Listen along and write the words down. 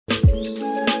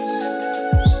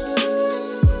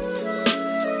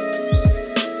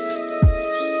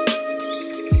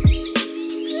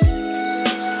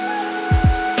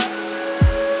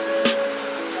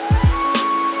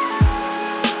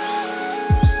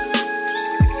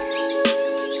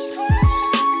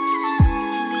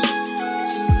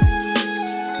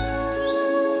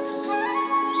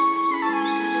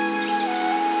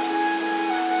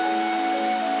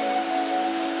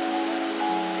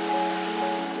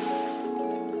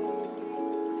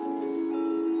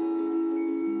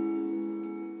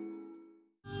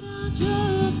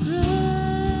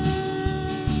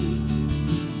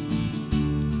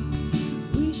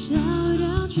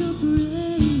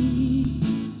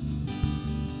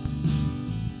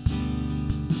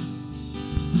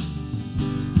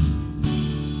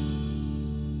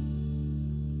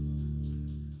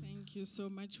you so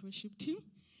much, worship team.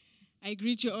 I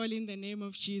greet you all in the name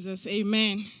of Jesus.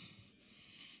 Amen.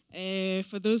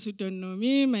 For those who don't know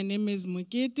me, my name is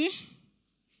Mokete.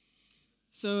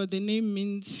 So the name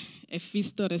means a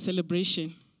feast or a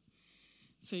celebration.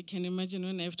 So you can imagine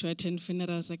when I have to attend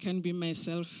funerals, I can't be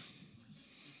myself.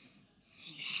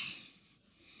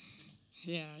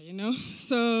 Yeah, you know.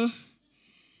 So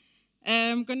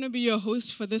I'm going to be your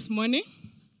host for this morning.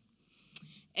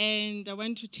 And I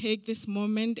want to take this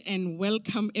moment and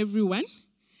welcome everyone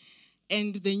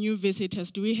and the new visitors.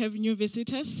 Do we have new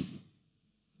visitors?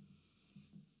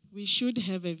 We should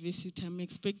have a visitor. I'm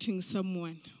expecting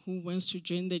someone who wants to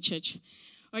join the church.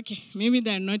 Okay, maybe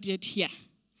they're not yet here.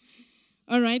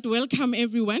 All right, welcome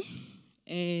everyone.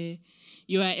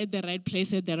 You are at the right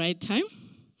place at the right time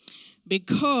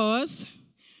because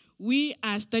we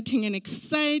are starting an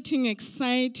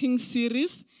exciting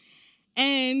series.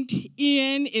 And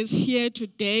Ian is here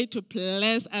today to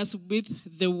bless us with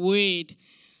the word.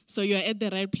 So you're at the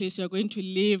right place. You're going to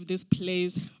leave this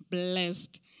place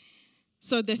blessed.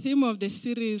 So the theme of the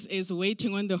series is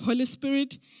waiting on the Holy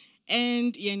Spirit.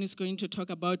 And Ian is going to talk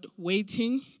about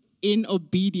waiting in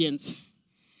obedience.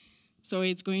 So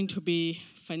it's going to be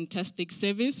fantastic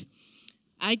service.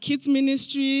 Our kids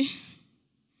ministry,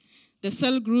 the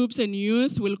cell groups and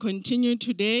youth will continue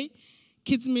today.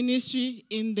 Kids ministry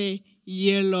in the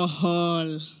Yellow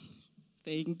Hall.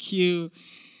 Thank you.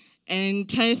 And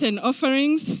Tithes and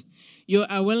Offerings, you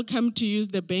are welcome to use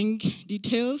the bank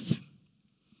details.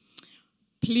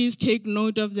 Please take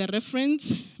note of the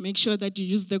reference. Make sure that you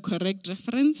use the correct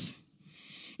reference.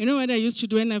 You know what I used to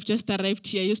do when I've just arrived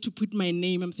here? I used to put my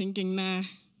name. I'm thinking, nah,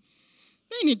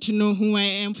 they need to know who I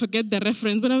am. Forget the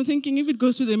reference. But I'm thinking if it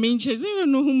goes to the main church, they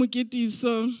don't know who Muketi is.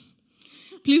 So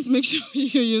please make sure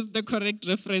you use the correct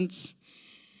reference.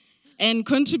 And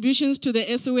contributions to the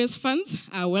SOS funds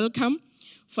are welcome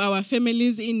for our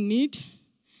families in need.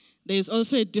 There is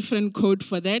also a different code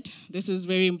for that. This is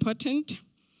very important.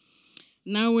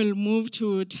 Now we'll move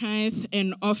to tithe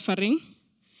and offering.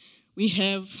 We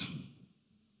have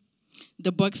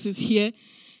the boxes here,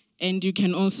 and you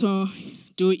can also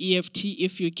do EFT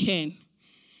if you can.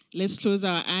 Let's close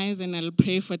our eyes and I'll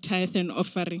pray for tithe and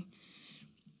offering.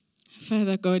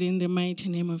 Father God, in the mighty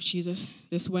name of Jesus,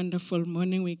 this wonderful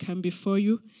morning we come before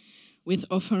you with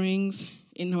offerings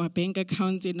in our bank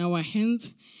accounts, in our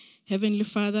hands. Heavenly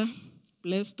Father,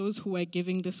 bless those who are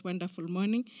giving this wonderful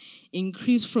morning.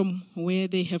 Increase from where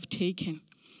they have taken.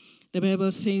 The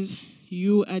Bible says,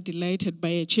 you are delighted by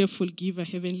a cheerful giver,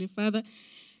 Heavenly Father.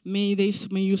 May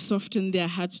you soften their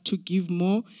hearts to give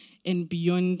more and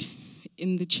beyond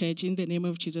in the church. In the name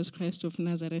of Jesus Christ of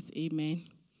Nazareth, amen.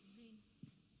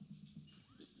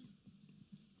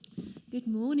 Good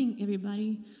morning,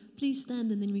 everybody. Please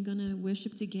stand and then we're going to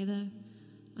worship together.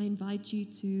 I invite you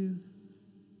to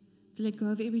let go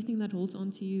of everything that holds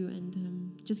on to you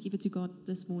and just give it to God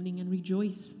this morning and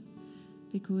rejoice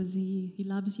because He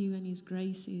loves you and His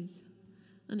grace is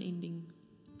unending.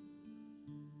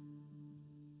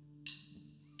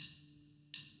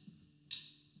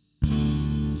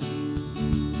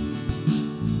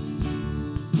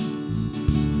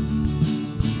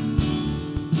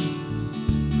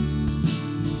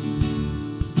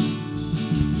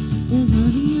 There's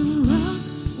honey in the rock,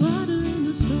 water in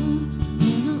the storm,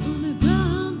 manna on the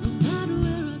ground, no matter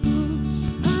where I go.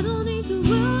 I don't need to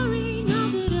worry now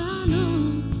that I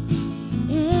know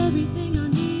everything I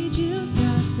need you've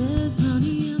got. There's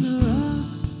honey in the rock.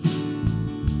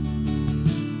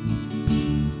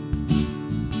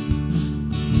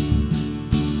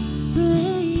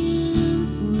 Praying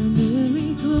for a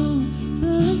miracle,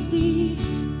 thirsty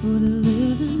for the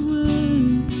living word.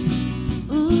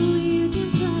 Only you can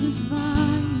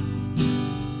satisfy.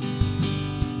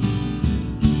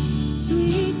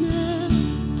 Sweetness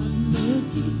and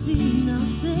mercy seen,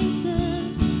 I've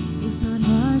tasted. It's not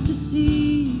hard to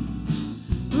see.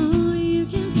 Only you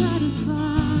can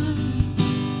satisfy.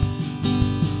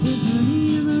 There's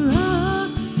honey in the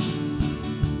rock.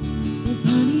 There's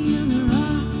honey in the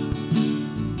rock.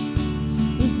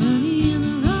 There's honey in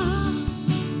the rock.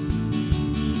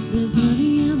 There's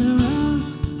honey in the rock.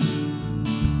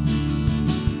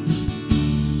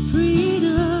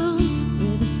 Freedom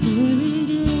where the Spirit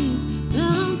is,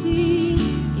 bounty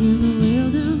in the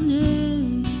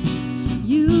wilderness.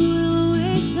 You will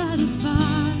always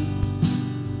satisfy.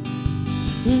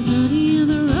 There's honey in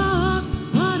the rock,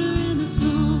 water in the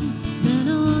storm,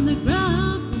 manna on the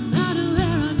ground, no matter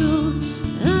where I go.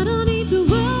 I don't need to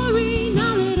worry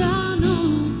now that I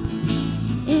know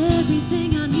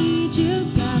everything I need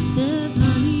you've got. There's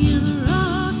honey in the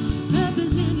rock,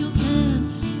 purpose in your plan,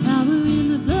 power in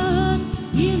the blood,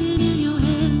 healing in your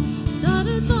hands.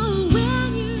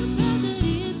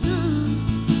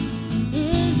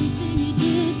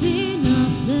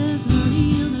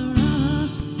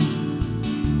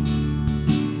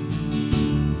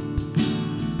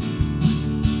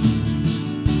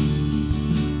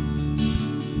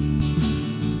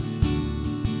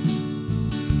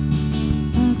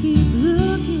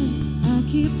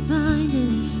 keep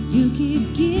finding, you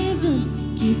keep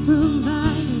giving, keep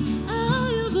providing. I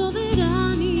have all that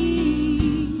I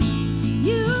need.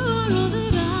 You are all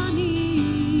that I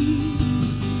need.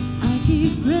 I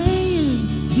keep praying,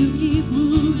 you keep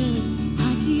moving.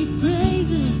 I keep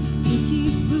praising, you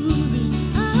keep proving.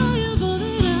 I have all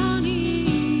that I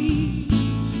need.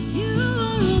 You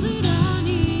are all that I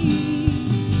need.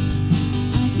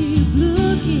 I keep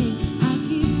looking, I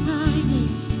keep finding.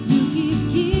 You keep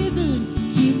giving,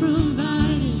 keep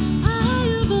providing. I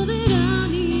have all that I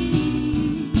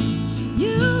need.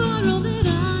 You are all that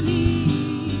I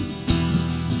need.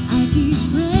 I keep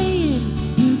praying,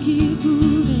 you keep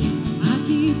moving. I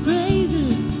keep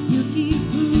praising, you keep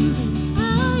proving. I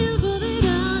have all that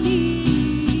I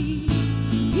need.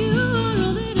 You are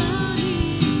all that I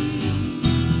need.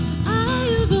 I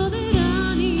have all that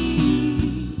I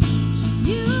need.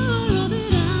 You are all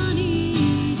that I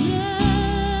need.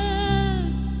 Yeah.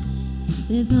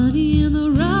 There's honey in the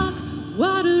rock,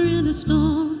 water in the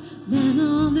storm, manna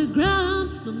on the ground,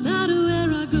 no matter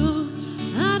where I go.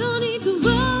 I don't need to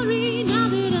worry now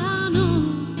that I know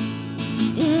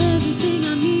everything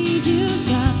I need you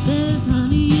got. There's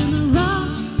honey in the rock,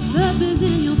 purpose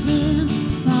in your plan,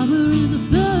 power in the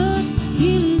blood,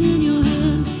 healing in your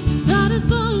hand. Started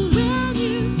for when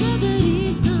you said that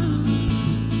it's done.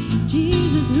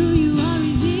 Jesus, who you are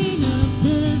is enough.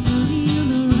 There's honey in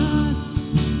the rock.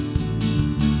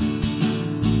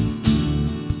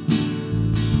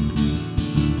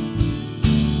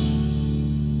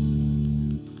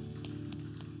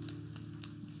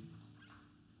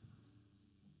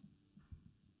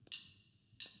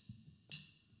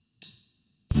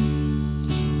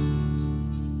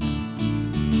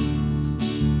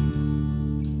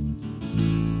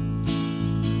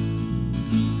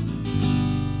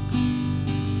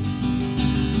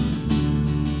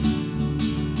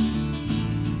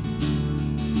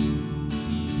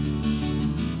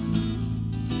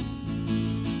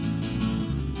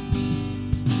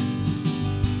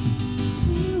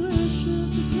 We worship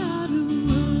the God who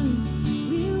was.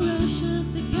 We worship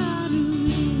the God who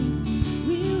is.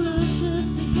 We worship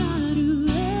the God who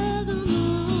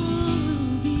evermore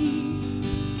will be.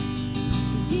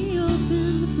 He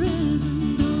opened the prison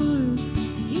doors.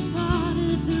 He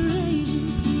parted the raging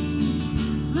sea.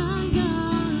 My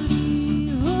God, He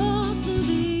holds the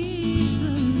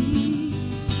victory.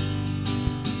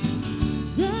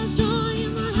 There's joy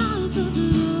in the house of the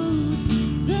Lord.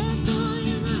 There's joy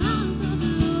in the house of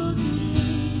the Lord today.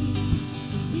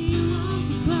 We won't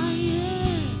be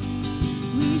quiet.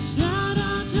 We shout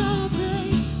out your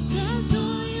praise. There's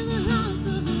joy in the house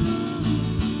of the Lord.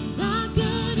 Our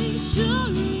God is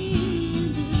surely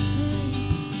in this place.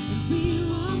 We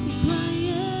won't be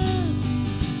quiet.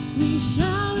 We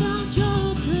shout out your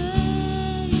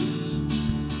praise.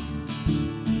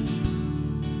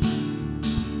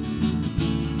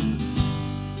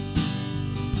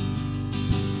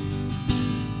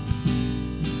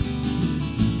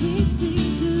 We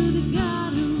sing to the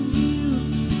God who heals.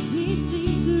 We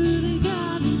sing to the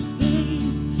God who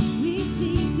saves. We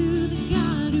sing to the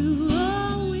God who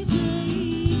always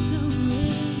makes a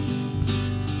way.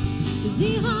 'Cause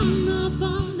He hung up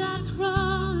on that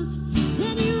cross,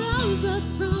 then He rose up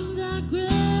from that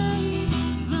grave.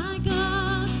 My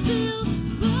God still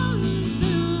rolling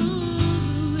stones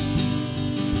away.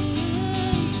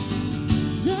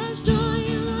 There's joy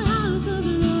in the house of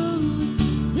the Lord.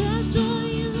 There's joy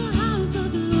in the house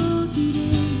of the Lord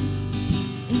today.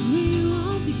 And we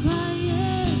won't be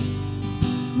quiet.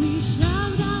 We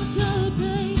shout out your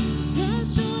praise. There's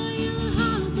joy in the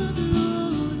house of the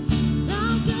Lord.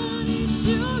 Our God is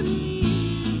surely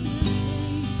in this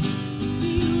place.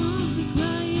 We won't be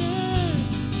quiet.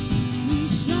 We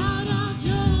shout out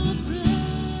your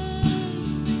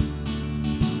praise.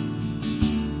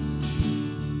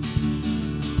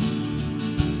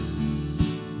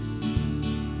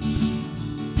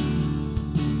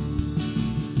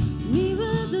 We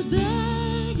were the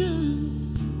beggars,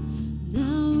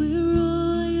 now we're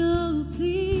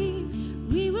royalty.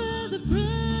 We were the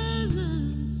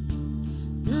prisoners,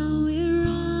 now we're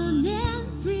running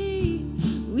free.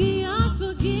 We are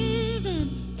forgiven,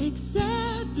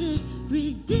 accepted,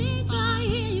 redeemed by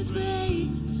His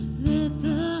grace. Let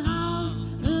the house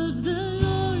of the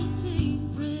Lord sing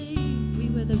praise. We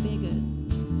were the beggars.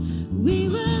 We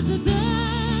were the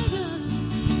beggars,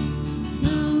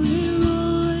 now we're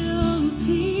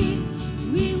royalty.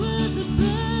 We were the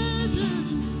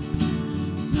prisoners,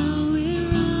 now we're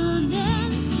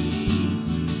running free.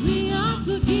 We are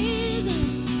forgiven,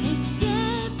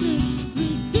 accepted,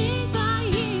 redeemed by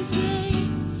His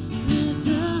grace. Let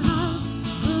the house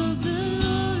of the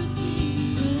Lord sing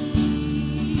praise.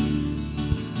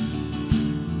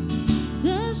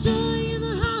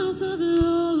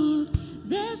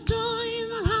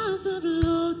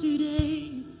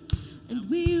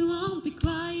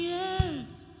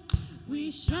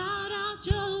 shout out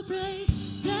your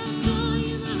praise. There's joy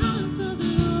in the house of the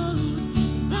Lord.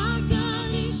 Our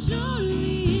God is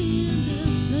surely in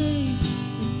this place,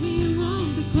 and we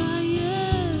won't be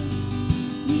quiet.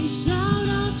 We shout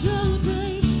out your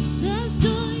praise. There's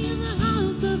joy in the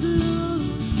house of the Lord.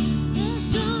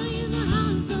 There's joy in the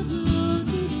house of the Lord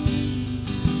today.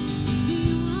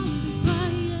 We won't be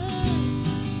quiet.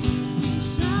 We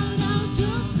shout out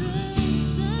your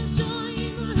praise. There's joy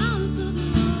in the house of the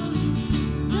Lord.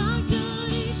 Our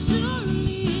God is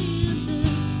surely in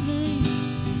this place.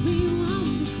 We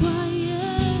won't be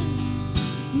quiet.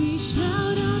 We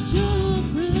shout out your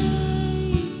praise.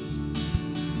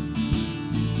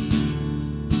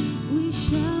 We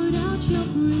shout out your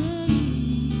praise.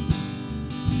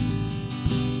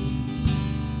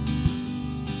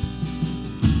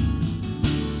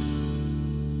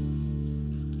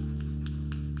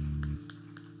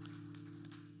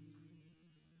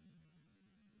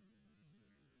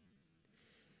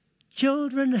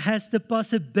 Children has the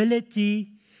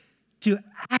possibility to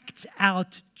act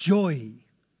out joy.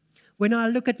 When I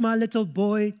look at my little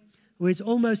boy, who is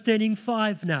almost turning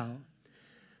 5 now,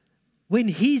 when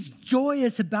he's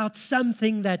joyous about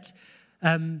something that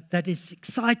is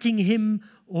exciting him,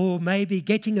 or maybe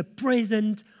getting a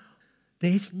present,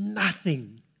 there's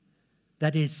nothing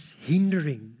that is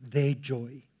hindering their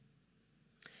joy.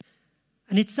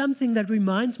 And it's something that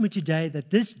reminds me today that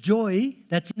this joy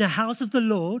that's in the house of the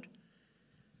Lord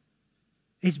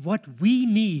is what we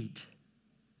need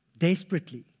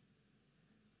desperately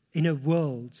in a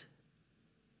world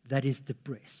that is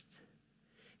depressed,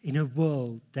 in a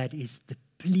world that is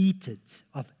depleted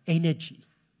of energy.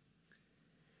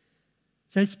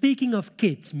 So speaking of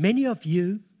kids, many of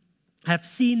you have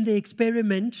seen the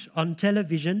experiment on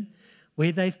television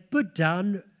where they've put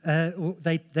down, or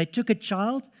they took a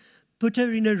child, put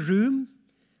her in a room,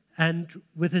 and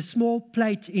with a small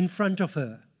plate in front of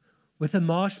her, with a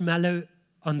marshmallow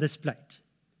on this plate.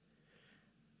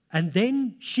 And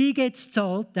then she gets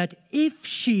told that if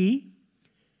she,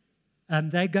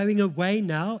 they're going away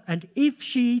now, and if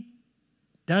she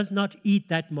does not eat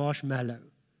that marshmallow,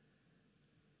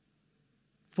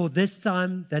 for this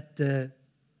time that the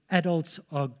adults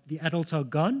are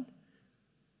gone,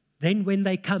 then when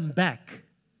they come back,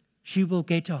 she will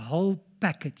get a whole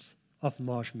packet of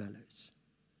marshmallows.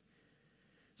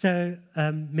 So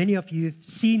many of you have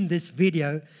seen this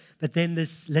video, but then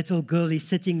this little girl is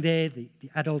sitting there, the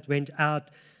adult went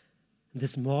out, and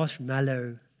this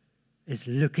marshmallow is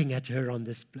looking at her on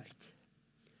this plate.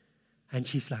 And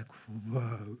she's like,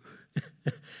 whoa,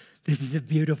 this is a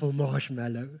beautiful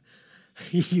marshmallow.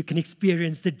 You can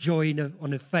experience the joy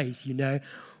on her face, you know,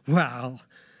 wow.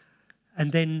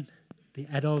 And then the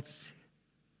adults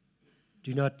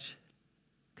do not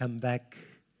come back,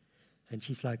 and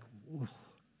she's like, whoa,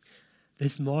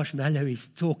 this marshmallow is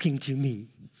talking to me.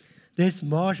 This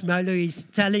marshmallow is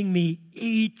telling me,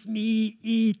 eat me,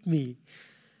 eat me.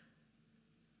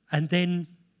 And then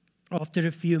after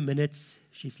a few minutes,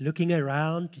 she's looking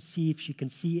around to see if she can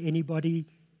see anybody.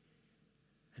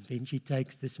 And then she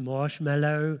takes this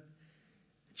marshmallow,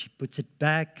 she puts it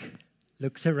back,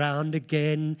 looks around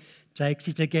again, takes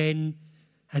it again,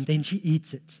 and then she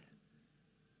eats it.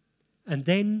 And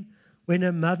then when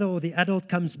her mother or the adult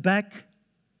comes back,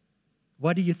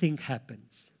 what do you think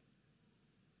happens?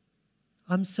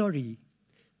 I'm sorry,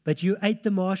 but you ate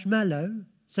the marshmallow,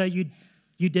 so you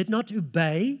did not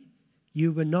obey,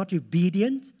 you were not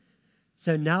obedient,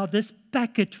 so now this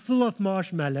packet full of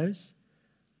marshmallows,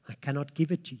 I cannot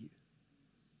give it to you.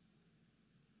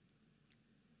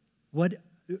 What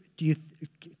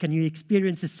can you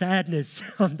experience the sadness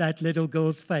on that little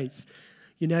girl's face?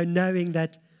 You know, knowing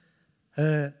that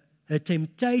her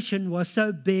temptation was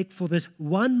so big for this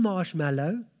one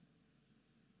marshmallow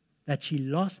that she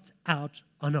lost out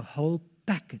on a whole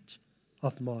packet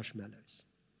of marshmallows.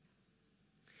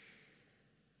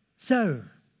 So,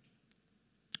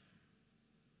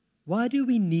 why do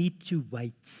we need to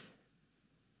wait?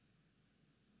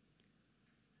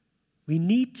 We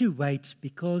need to wait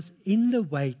because in the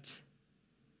wait,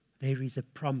 there is a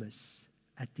promise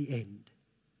at the end.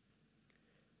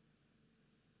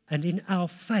 And in our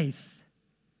faith,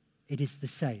 it is the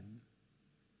same.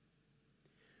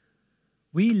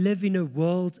 We live in a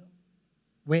world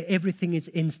where everything is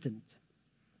instant.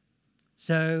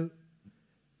 So,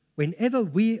 whenever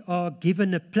we are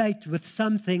given a plate with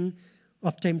something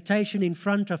of temptation in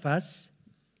front of us,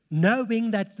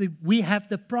 knowing that we have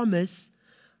the promise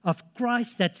of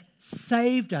Christ that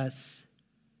saved us,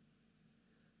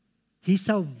 His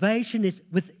salvation is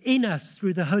within us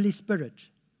through the Holy Spirit.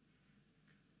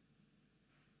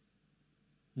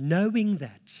 Knowing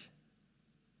that,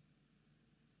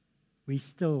 we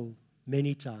still,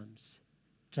 many times,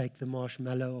 take the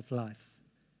marshmallow of life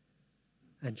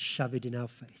and shove it in our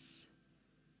face,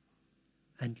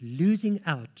 and losing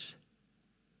out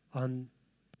on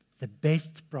the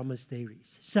best promise there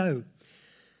is. So,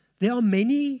 there are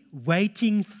many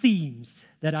waiting themes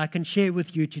that I can share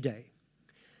with you today.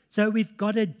 So we've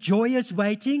got a joyous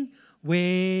waiting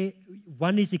where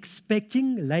one is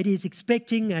expecting, a lady is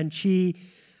expecting, and she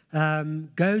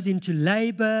goes into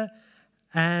labor,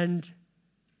 and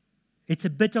it's a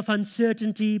bit of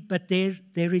uncertainty, but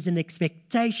there is an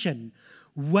expectation,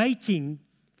 waiting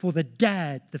for the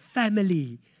dad, the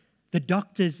family, the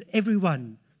doctors,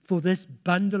 everyone, for this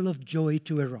bundle of joy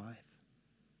to arrive.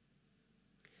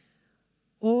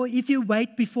 Or if you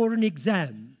wait before an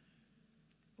exam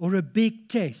or a big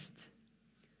test,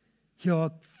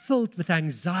 you're filled with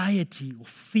anxiety or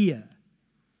fear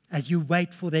as you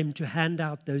wait for them to hand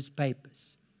out those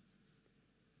papers.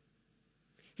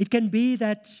 It can be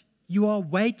that you are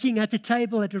waiting at a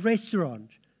table at a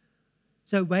restaurant.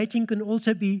 So waiting can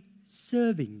also be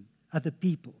serving other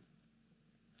people.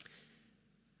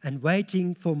 And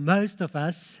waiting, for most of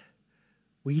us,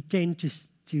 we tend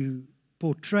to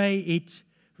portray it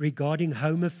regarding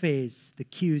home affairs, the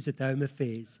queues at home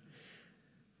affairs.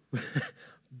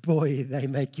 Boy, they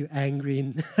make you angry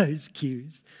in those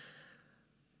queues.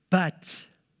 But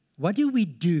what do we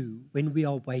do when we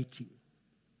are waiting?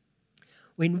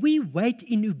 When we wait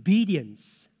in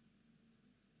obedience,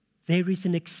 there is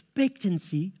an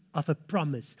expectancy of a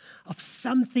promise, of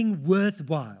something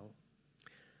worthwhile.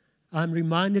 I'm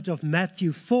reminded of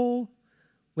Matthew 4,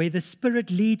 where the Spirit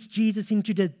leads Jesus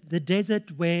into the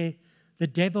desert, where the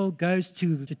devil goes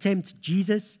to tempt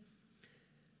Jesus.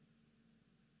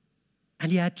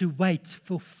 And he had to wait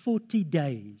for 40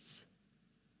 days.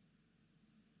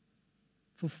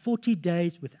 For 40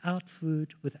 days without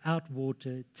food, without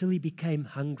water, till he became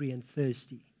hungry and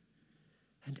thirsty.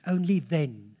 And only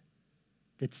then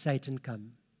did Satan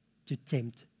come to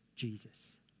tempt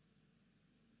Jesus.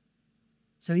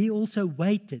 So he also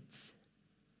waited,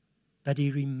 but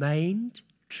he remained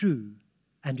true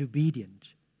and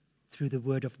obedient through the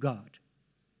Word of God.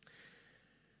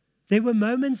 There were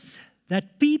moments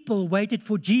that people waited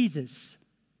for Jesus.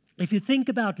 If you think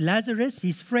about Lazarus,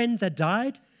 his friend that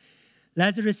died,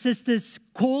 Lazarus' sisters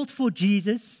called for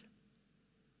Jesus,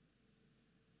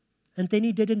 and then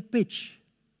he didn't pitch.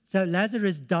 So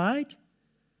Lazarus died,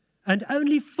 and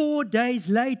only 4 days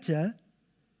later,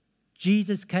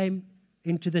 Jesus came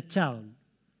into the town.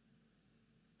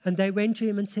 And they went to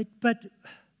him and said, "But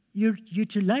you're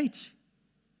too late.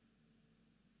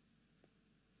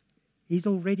 He's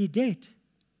already dead.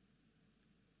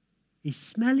 He's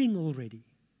smelling already."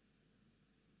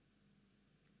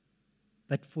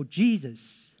 But for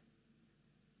Jesus,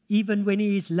 even when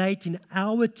he is late in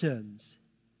our terms,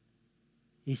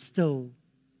 he's still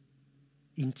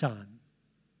in time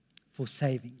for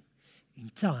saving,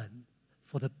 in time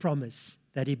for the promise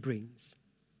that he brings.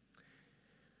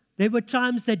 There were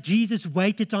times that Jesus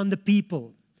waited on the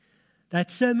people. That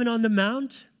Sermon on the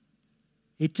Mount,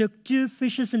 he took 2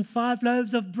 fishes and 5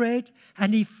 loaves of bread,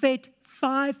 and he fed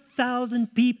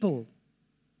 5,000 people.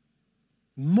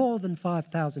 More than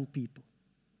 5,000 people.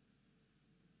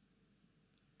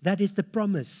 That is the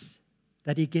promise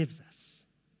that he gives us.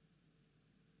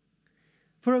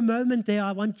 For a moment there,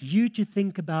 I want you to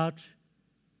think about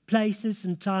places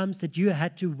and times that you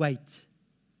had to wait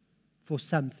for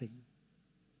something.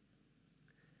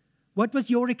 What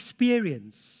was your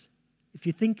experience? If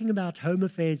you're thinking about home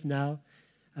affairs now,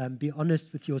 be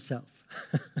honest with yourself.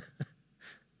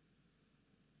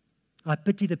 I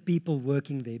pity the people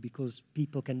working there because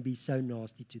people can be so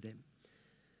nasty to them.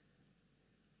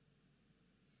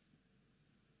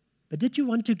 But did you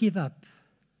want to give up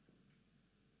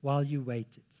while you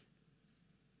waited?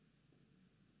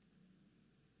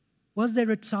 Was there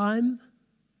a time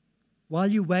while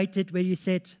you waited where you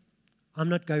said, "I'm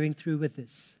not going through with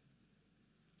this,"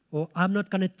 or "I'm not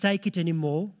going to take it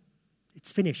anymore,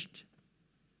 it's finished.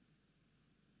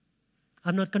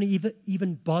 I'm not going to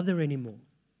even bother anymore"?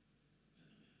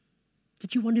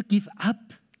 Did you want to give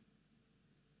up?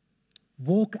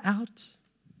 Walk out?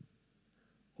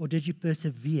 Or did you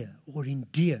persevere or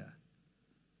endure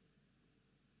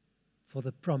for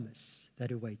the promise that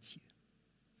awaits you?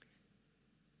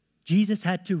 Jesus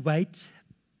had to wait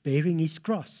bearing his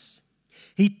cross.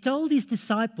 He told his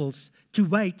disciples to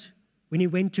wait when he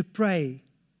went to pray,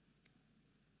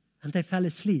 and they fell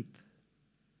asleep.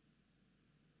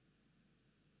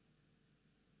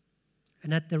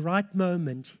 And at the right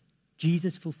moment,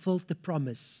 Jesus fulfilled the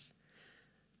promise,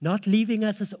 not leaving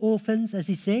us as orphans, as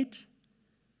he said,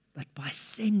 but by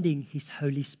sending his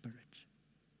Holy Spirit.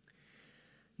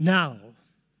 Now,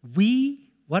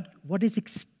 what is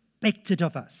expected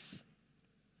of us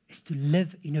is to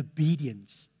live in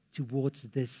obedience towards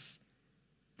this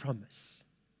promise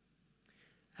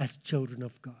as children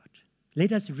of God.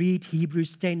 Let us read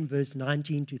Hebrews 10, verse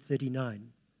 19 to 39.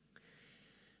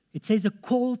 It says, a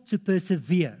call to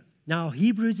persevere. Now,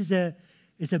 Hebrews is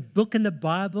a book in the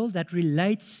Bible that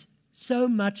relates so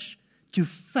much to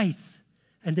faith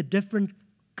and the different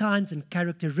kinds and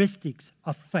characteristics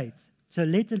of faith. So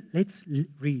let's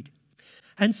read.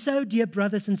 And so, dear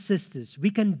brothers and sisters, we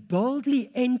can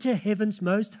boldly enter heaven's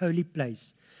most holy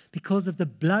place because of the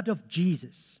blood of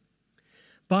Jesus.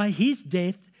 By his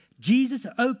death, Jesus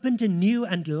opened a new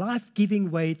and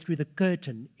life-giving way through the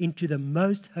curtain into the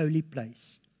most holy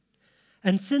place.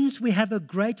 And since we have a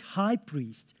great high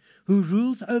priest who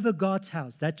rules over God's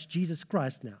house, that's Jesus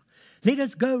Christ now, let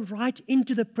us go right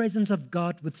into the presence of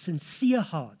God with sincere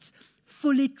hearts,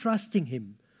 fully trusting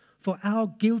him, for our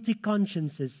guilty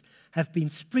consciences have been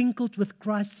sprinkled with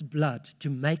Christ's blood to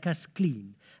make us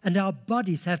clean, and our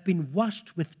bodies have been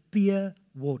washed with pure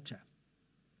water.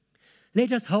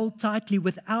 Let us hold tightly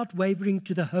without wavering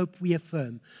to the hope we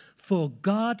affirm, for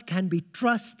God can be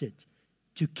trusted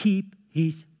to keep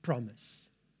his promise.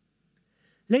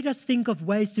 Let us think of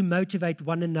ways to motivate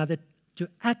one another to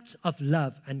acts of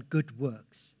love and good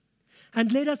works.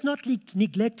 And let us not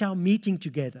neglect our meeting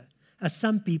together, as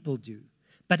some people do,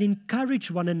 but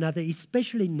encourage one another,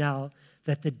 especially now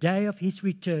that the day of his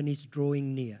return is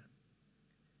drawing near.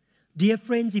 Dear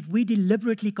friends, if we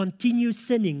deliberately continue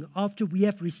sinning after we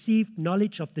have received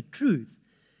knowledge of the truth,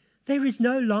 there is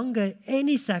no longer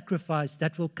any sacrifice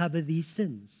that will cover these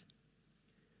sins.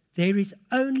 There is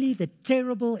only the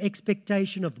terrible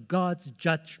expectation of God's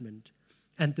judgment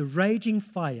and the raging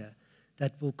fire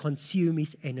that will consume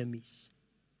his enemies.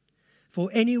 For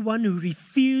anyone who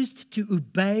refused to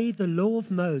obey the law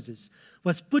of Moses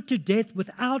was put to death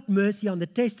without mercy on the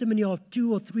testimony of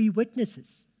 2 or 3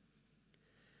 witnesses.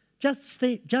 Just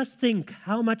think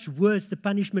how much worse the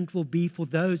punishment will be for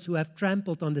those who have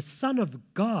trampled on the Son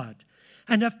of God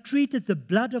and have treated the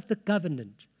blood of the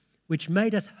covenant, which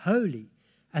made us holy,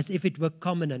 as if it were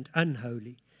common and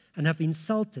unholy, and have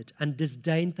insulted and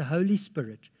disdained the Holy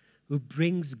Spirit, who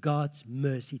brings God's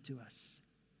mercy to us.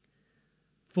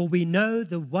 For we know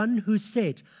the one who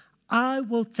said, I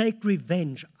will take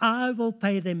revenge, I will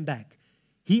pay them back.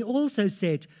 He also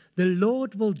said, the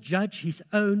Lord will judge his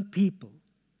own people.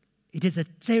 It is a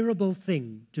terrible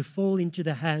thing to fall into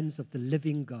the hands of the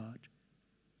living God.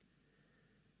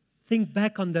 Think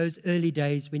back on those early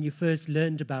days when you first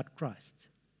learned about Christ.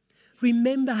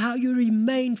 Remember how you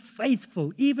remained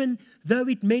faithful, even though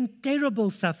it meant terrible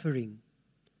suffering.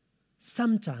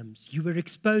 Sometimes you were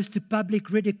exposed to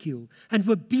public ridicule and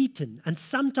were beaten, and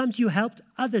sometimes you helped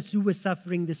others who were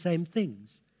suffering the same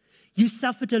things. You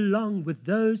suffered along with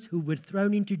those who were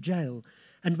thrown into jail,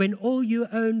 and when all you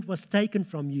owned was taken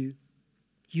from you,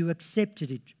 you accepted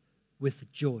it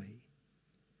with joy.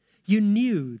 You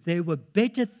knew there were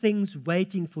better things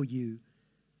waiting for you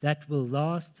that will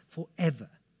last forever.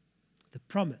 The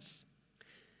promise.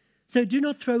 So do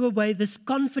not throw away this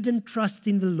confident trust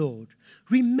in the Lord.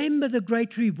 Remember the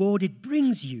great reward it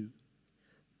brings you.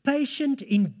 Patient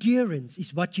endurance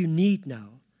is what you need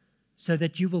now, so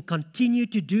that you will continue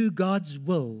to do God's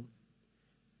will.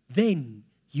 Then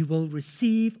you will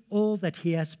receive all that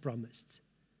he has promised.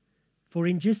 For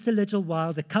in just a little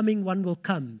while the coming one will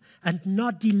come and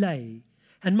not delay,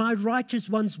 and my righteous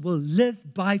ones will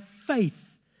live by faith.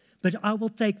 But I will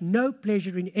take no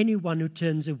pleasure in anyone who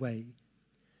turns away.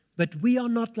 But we are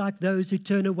not like those who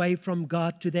turn away from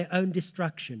God to their own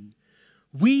destruction.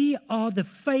 We are the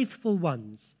faithful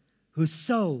ones whose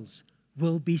souls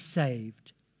will be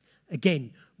saved.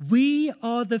 Again, we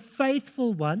are the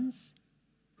faithful ones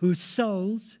whose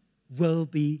souls will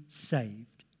be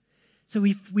saved. So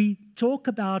if we talk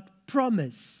about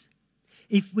promise,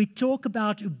 if we talk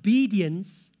about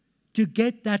obedience to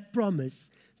get that promise,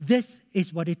 this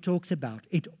is what it talks about.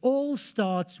 It all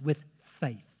starts with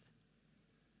faith.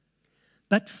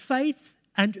 But faith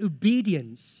and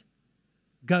obedience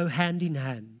go hand in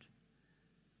hand.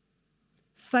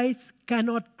 Faith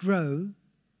cannot grow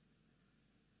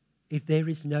if there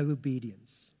is no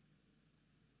obedience.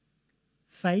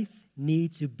 Faith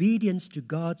needs obedience to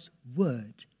God's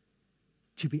word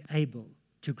to be able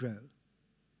to grow.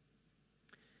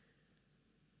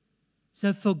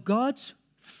 So for God's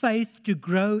faith to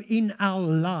grow in our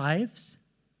lives,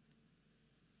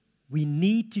 we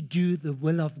need to do the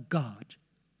will of God.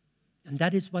 And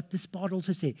that is what this part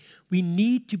also says. We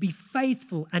need to be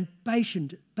faithful and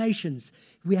patience.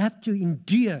 We have to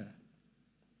endure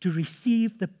to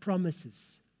receive the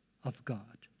promises of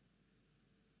God.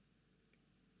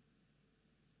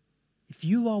 if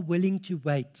you are willing to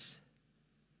wait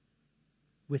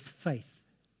with faith,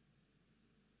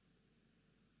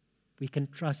 we can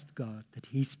trust God that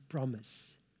His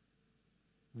promise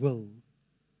will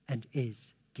and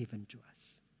is given to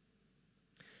us.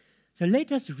 So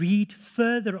let us read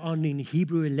further on in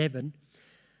Hebrew 11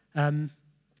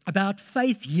 about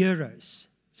faith heroes.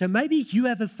 So maybe you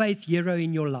have a faith hero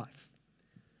in your life.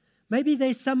 Maybe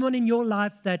there's someone in your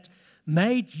life that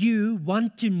made you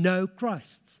want to know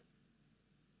Christ.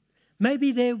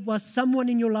 Maybe there was someone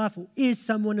in your life or is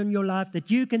someone in your life that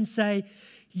you can say,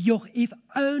 if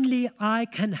only I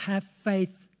can have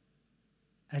faith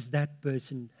as that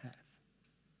person has.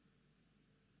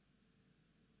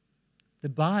 The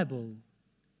Bible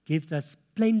gives us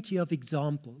plenty of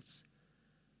examples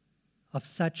of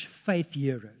such faith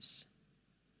heroes.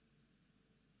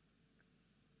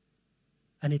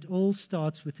 And it all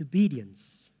starts with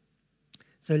obedience.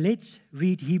 So let's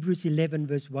read Hebrews 11,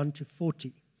 verse 1 to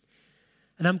 40.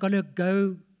 And I'm going to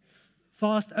go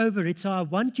fast over it. So I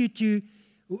want you to,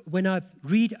 when I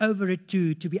read over it,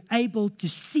 to be able to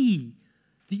see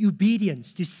the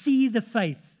obedience, to see the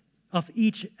faith of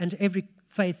each and every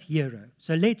faith hero.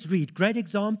 So let's read. Great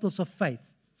examples of faith.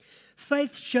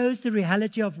 Faith shows the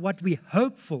reality of what we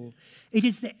hope for. It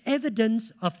is the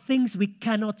evidence of things we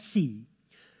cannot see.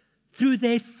 Through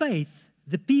their faith,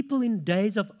 the people in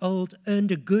days of old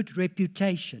earned a good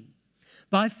reputation.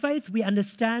 By faith, we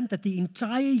understand that the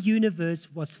entire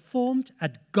universe was formed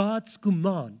at God's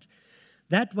command,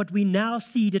 that what we now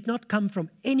see did not come from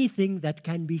anything that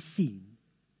can be seen.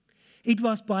 It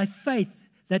was by faith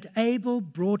that Abel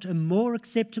brought a more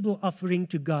acceptable offering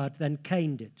to God than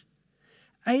Cain did.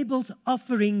 Abel's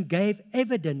offering gave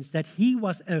evidence that he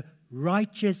was a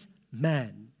righteous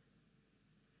man.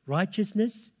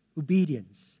 Righteousness,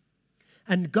 obedience.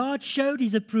 And God showed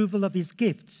His approval of His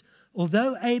gifts.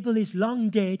 Although Abel is long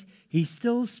dead, he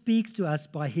still speaks to us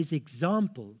by his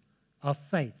example of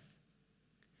faith.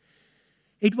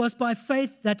 It was by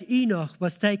faith that Enoch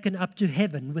was taken up to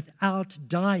heaven without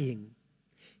dying.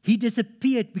 He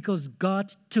disappeared because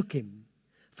God took him.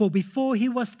 For before he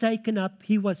was taken up,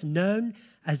 he was known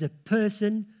as a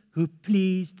person who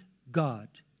pleased God.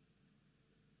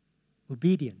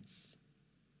 Obedience.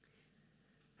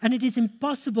 And it is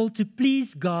impossible to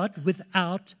please God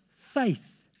without faith.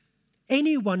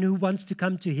 Anyone who wants to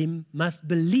come to Him must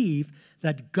believe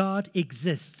that God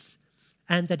exists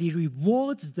and that He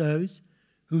rewards those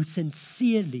who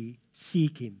sincerely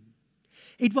seek Him.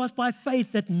 It was by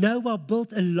faith that Noah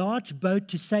built a large boat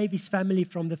to save his family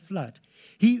from the flood.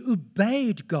 He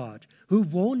obeyed God, who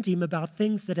warned him about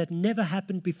things that had never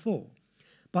happened before.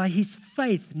 By his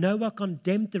faith, Noah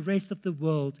condemned the rest of the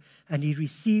world, and he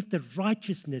received the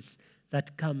righteousness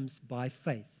that comes by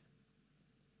faith.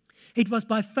 It was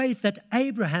by faith that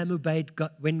Abraham obeyed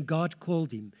God when God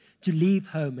called him to leave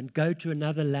home and go to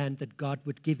another land that God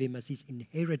would give him as his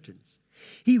inheritance.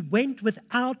 He went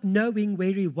without knowing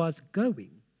where he was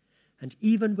going. And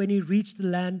even when he reached the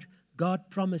land God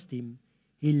promised him,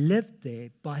 he lived there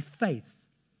by faith.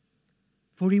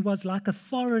 For he was like a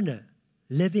foreigner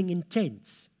living in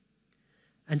tents.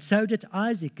 And so did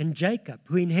Isaac and Jacob,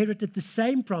 who inherited the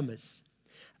same promise.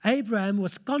 Abraham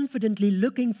was confidently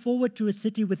looking forward to a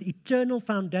city with eternal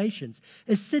foundations,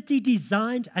 a city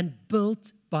designed and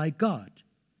built by God.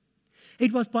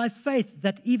 It was by faith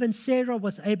that even Sarah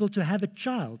was able to have a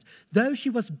child, though she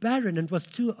was barren and was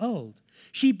too old.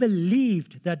 She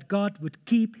believed that God would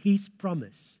keep His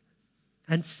promise.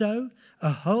 And so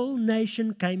a whole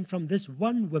nation came from this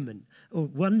one woman, or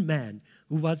one man,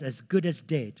 who was as good as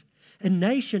dead. A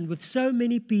nation with so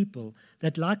many people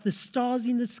that, like the stars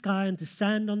in the sky and the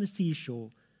sand on the seashore,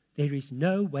 there is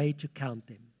no way to count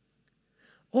them.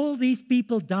 All these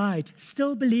people died,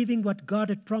 still believing what God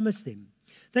had promised them.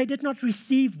 They did not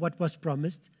receive what was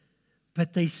promised,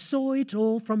 but they saw it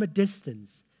all from a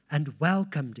distance and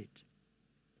welcomed it.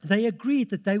 They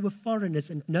agreed that they were foreigners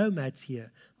and nomads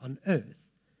here on earth.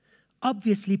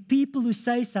 Obviously, people who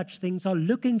say such things are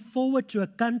looking forward to a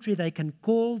country they can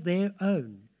call their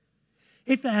own.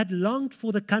 If they had longed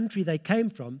for the country they came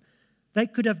from, they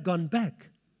could have gone back.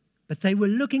 But they were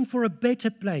looking for a better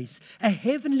place, a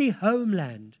heavenly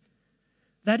homeland.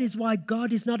 That is why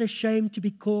God is not ashamed to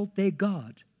be called their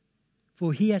God,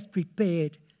 for He has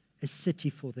prepared a city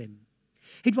for them.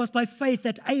 It was by faith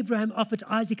that Abraham offered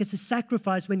Isaac as a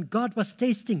sacrifice when God was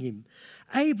testing him.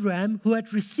 Abraham, who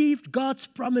had received God's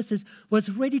promises, was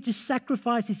ready to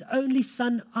sacrifice his only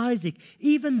son Isaac,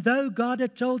 even though God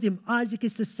had told him, Isaac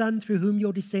is the son through whom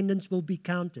your descendants will be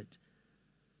counted.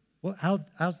 Well,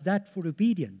 how's that for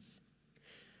obedience?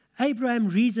 Abraham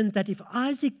reasoned that if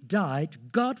Isaac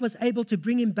died, God was able to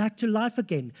bring him back to life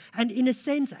again. And in a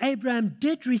sense, Abraham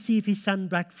did receive his son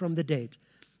back from the dead.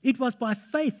 It was by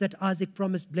faith that Isaac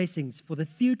promised blessings for the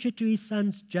future to his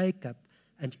sons Jacob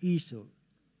and Esau.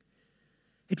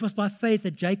 It was by faith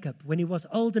that Jacob, when he was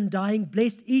old and dying,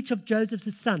 blessed each of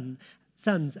Joseph's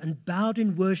sons and bowed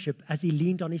in worship as he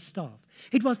leaned on his staff.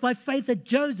 It was by faith that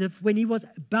Joseph, when he was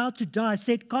about to die,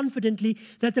 said confidently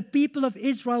that the people of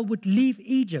Israel would leave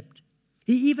Egypt.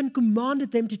 He even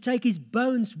commanded them to take his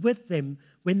bones with them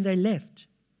when they left.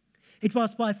 It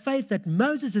was by faith that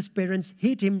Moses' parents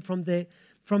hid him from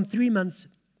 3 months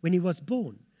when he was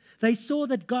born. They saw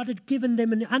that God had given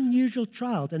them an unusual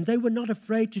child, and they were not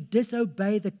afraid to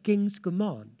disobey the king's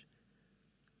command.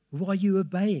 Who are you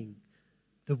obeying?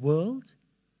 The world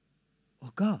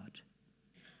or God?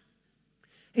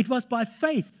 It was by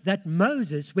faith that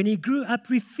Moses, when he grew up,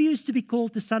 refused to be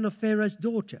called the son of Pharaoh's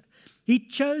daughter. He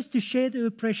chose to share the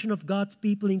oppression of God's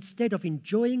people instead of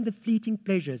enjoying the fleeting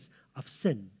pleasures of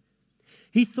sin.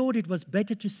 He thought it was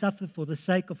better to suffer for the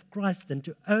sake of Christ than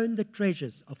to own the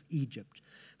treasures of Egypt,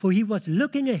 for he was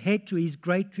looking ahead to his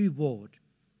great reward.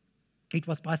 It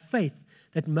was by faith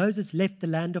that Moses left the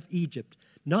land of Egypt,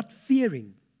 not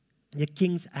fearing the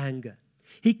king's anger.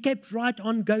 He kept right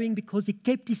on going because he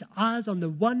kept his eyes on the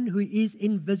one who is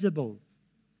invisible.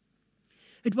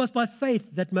 It was by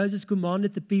faith that Moses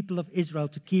commanded the people of Israel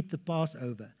to keep the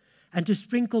Passover and to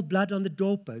sprinkle blood on the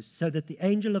doorposts so that the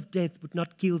angel of death would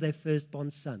not kill their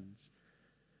firstborn sons.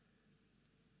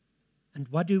 And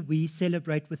what do we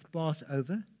celebrate with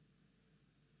Passover?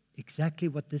 Exactly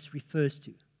what this refers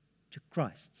to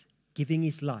Christ giving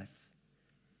his life,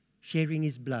 sharing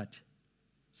his blood,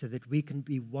 so that we can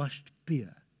be washed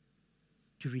pure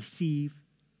to receive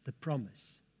the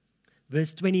promise.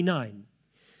 Verse 29,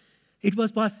 it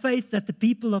was by faith that the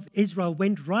people of Israel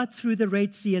went right through the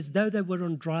Red Sea as though they were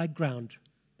on dry ground.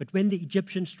 But when the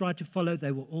Egyptians tried to follow,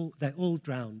 they all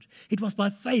drowned. It was by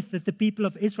faith that the people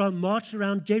of Israel marched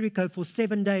around Jericho for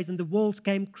 7 days and the walls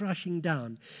came crashing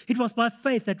down. It was by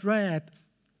faith that Rahab,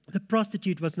 the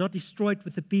prostitute, was not destroyed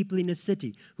with the people in a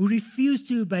city who refused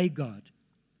to obey God,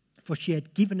 for she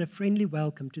had given a friendly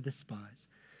welcome to the spies.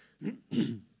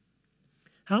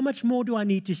 How much more do I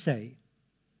need to say?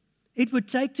 It would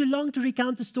take too long to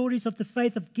recount the stories of the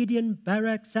faith of Gideon,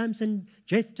 Barak, Samson,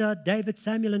 Jephthah, David,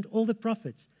 Samuel, and all the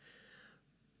prophets.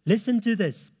 Listen to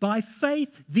this. By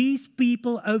faith, these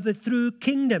people overthrew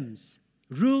kingdoms,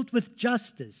 ruled with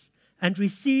justice, and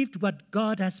received what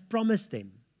God has promised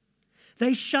them.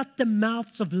 They shut the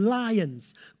mouths of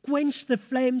lions, quenched the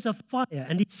flames of fire,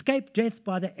 and escaped death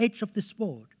by the edge of the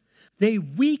sword. Their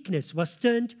weakness was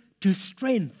turned to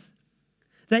strength.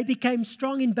 They became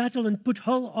strong in battle and put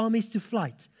whole armies to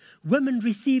flight. Women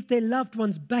received their loved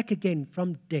ones back again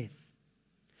from death.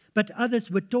 But others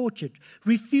were tortured,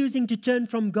 refusing to turn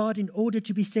from God in order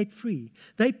to be set free.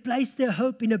 They placed their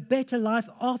hope in a better life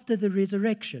after the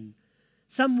resurrection.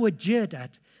 Some were jeered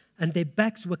at, and their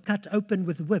backs were cut open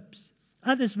with whips.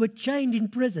 Others were chained in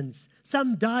prisons.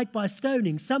 Some died by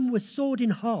stoning. Some were sawed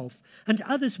in half, and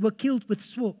others were killed with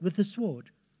the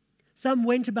sword. Some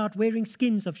went about wearing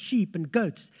skins of sheep and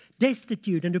goats,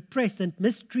 destitute and oppressed and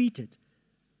mistreated.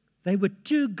 They were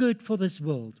too good for this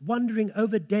world, wandering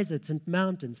over deserts and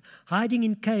mountains, hiding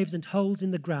in caves and holes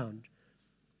in the ground.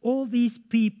 All these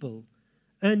people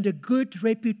earned a good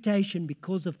reputation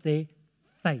because of their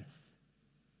faith.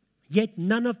 Yet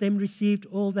none of them received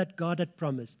all that God had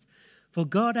promised. For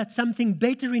God had something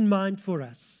better in mind for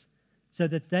us, so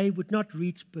that they would not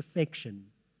reach perfection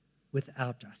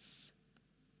without us.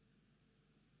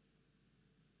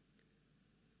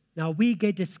 Now, we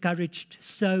get discouraged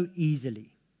so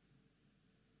easily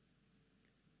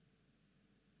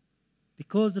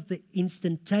because of the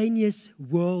instantaneous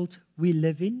world we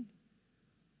live in.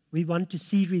 We want to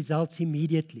see results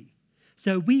immediately.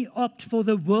 So we opt for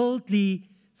the worldly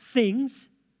things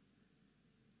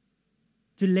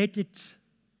to let it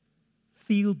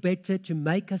feel better, to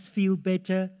make us feel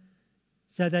better,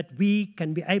 so that we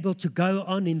can be able to go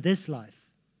on in this life.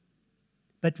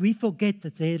 But we forget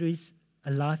that there is a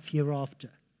life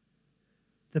hereafter.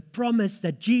 The promise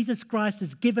that Jesus Christ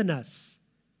has given us,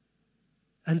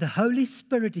 and the Holy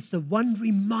Spirit is the one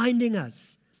reminding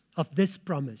us of this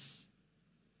promise.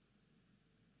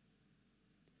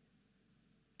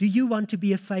 Do you want to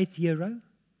be a faith hero?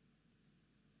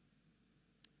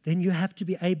 Then you have to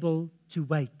be able to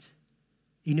wait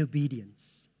in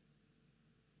obedience.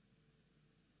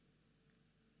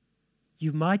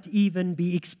 You might even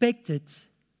be expected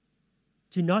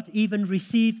to not even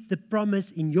receive the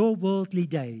promise in your worldly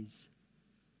days.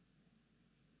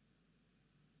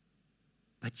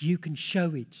 But you can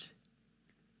show it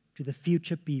to the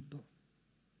future people,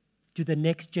 to the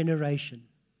next generation.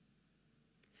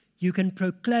 You can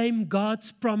proclaim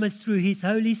God's promise through His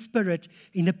Holy Spirit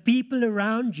in the people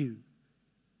around you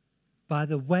by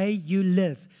the way you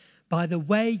live, by the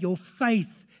way your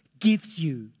faith gives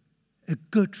you a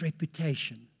good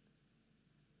reputation.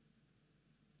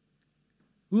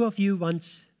 Who of you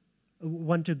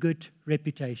want a good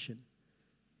reputation?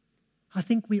 I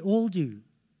think we all do.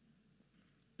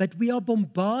 But we are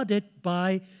bombarded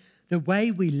by the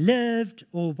way we lived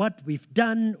or what we've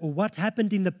done or what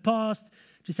happened in the past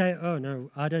to say, oh no,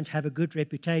 I don't have a good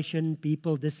reputation,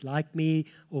 people dislike me,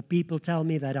 or people tell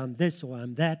me that I'm this or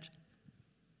I'm that.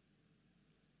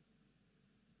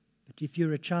 But if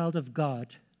you're a child of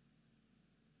God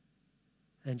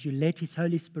and you let His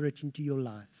Holy Spirit into your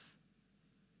life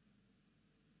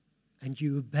and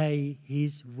you obey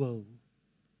His will,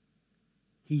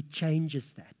 He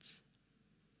changes that.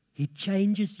 He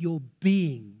changes your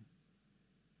being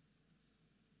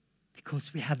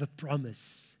because we have a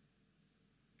promise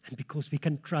and because we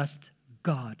can trust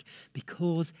God,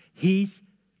 because His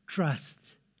trust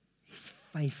is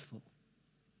faithful.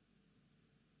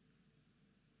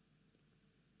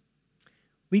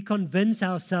 We convince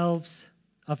ourselves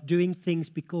of doing things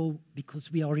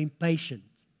because we are impatient.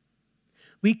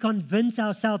 We convince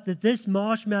ourselves that this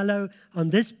marshmallow on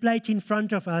this plate in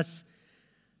front of us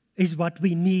is what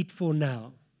we need for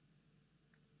now.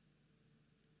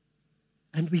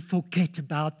 And we forget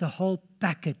about the whole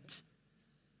packet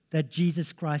that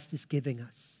Jesus Christ is giving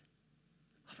us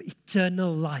of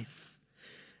eternal life.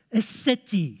 A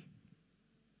city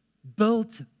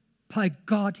built by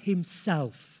God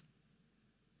Himself,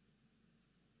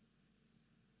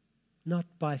 not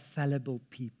by fallible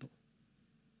people.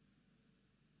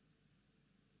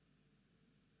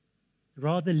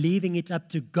 Rather leaving it up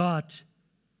to God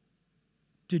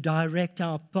to direct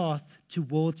our path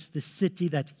towards the city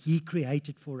that He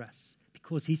created for us,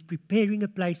 because He's preparing a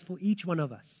place for each one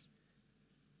of us.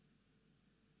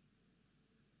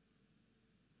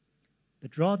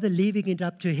 But rather leaving it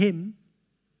up to Him,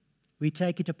 we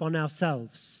take it upon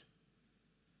ourselves.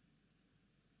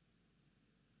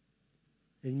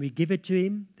 Then we give it to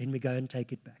Him, then we go and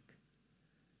take it back.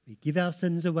 We give our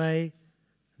sins away,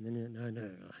 and then, no,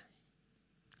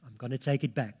 I'm going to take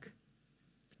it back,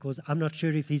 because I'm not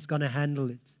sure if He's going to handle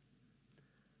it.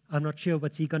 I'm not sure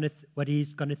what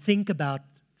He's going to think about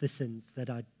the sins that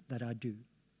I do.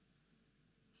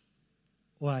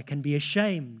 Or I can be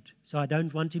ashamed, so I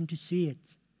don't want Him to see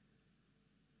it.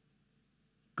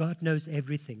 God knows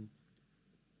everything.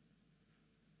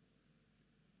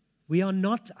 We are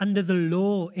not under the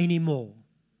law anymore.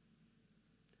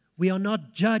 We are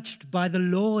not judged by the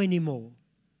law anymore,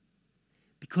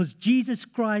 because Jesus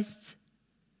Christ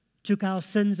took our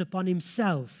sins upon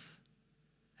Himself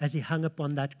as He hung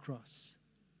upon that cross.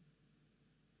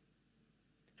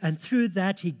 And through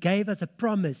that, He gave us a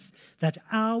promise that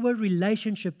our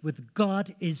relationship with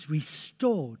God is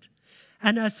restored.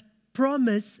 And as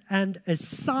promise and a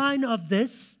sign of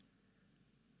this,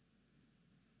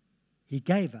 He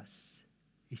gave us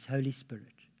His Holy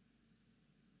Spirit.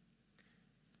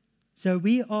 So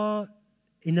we are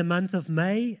in the month of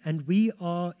May, and we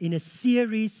are in a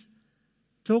series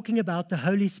talking about the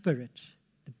Holy Spirit,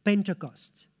 the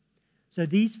Pentecost. So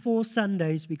these 4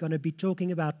 Sundays, we're going to be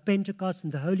talking about Pentecost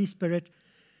and the Holy Spirit,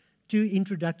 2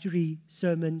 introductory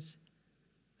sermons,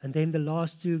 and then the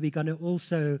last 2, we're going to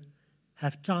also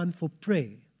have time for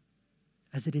prayer,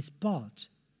 as it is part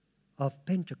of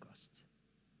Pentecost.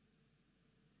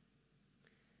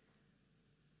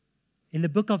 In the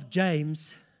book of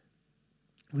James,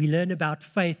 we learn about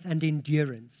faith and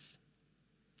endurance,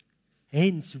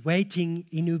 hence waiting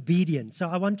in obedience. So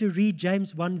I want to read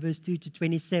James 1, verse 2 to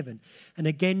 27. And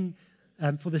again,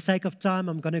 for the sake of time,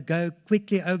 I'm going to go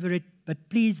quickly over it, but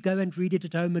please go and read it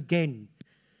at home again.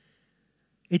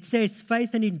 It says,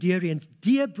 faith and endurance.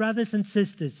 Dear brothers and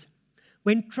sisters,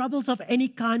 when troubles of any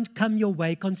kind come your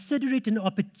way, consider it an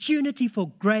opportunity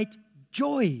for great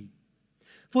joy.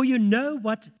 For you know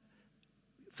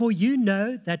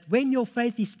that when your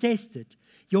faith is tested,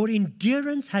 your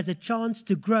endurance has a chance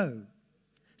to grow.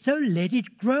 So let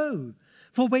it grow.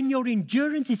 For when your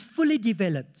endurance is fully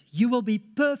developed, you will be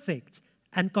perfect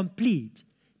and complete,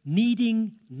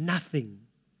 needing nothing.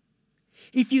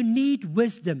 If you need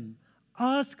wisdom,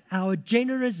 ask our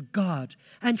generous God,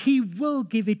 and He will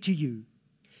give it to you.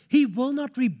 He will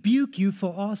not rebuke you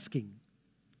for asking.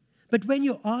 But when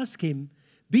you ask Him,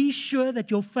 be sure that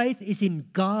your faith is in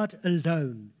God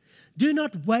alone. Do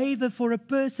not waver, for a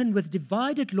person with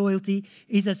divided loyalty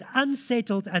is as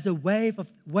unsettled as a wave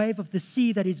of the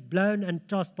sea that is blown and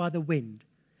tossed by the wind.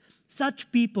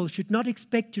 Such people should not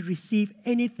expect to receive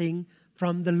anything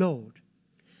from the Lord.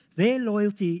 Their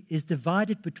loyalty is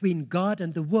divided between God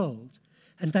and the world,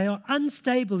 and they are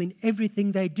unstable in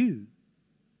everything they do.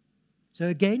 So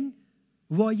again,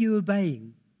 who are you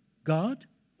obeying, God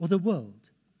or the world?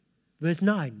 Verse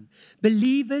 9,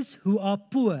 believers who are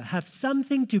poor have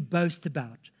something to boast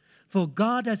about, for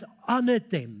God has honored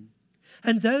them.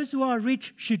 And those who are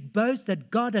rich should boast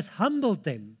that God has humbled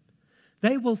them.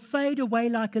 They will fade away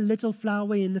like a little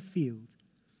flower in the field.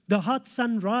 The hot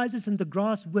sun rises and the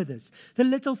grass withers. The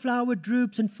little flower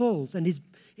droops and falls, and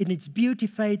its beauty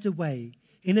fades away.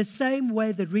 In the same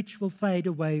way, the rich will fade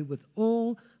away with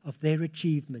all of their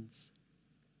achievements.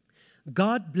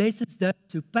 God blesses those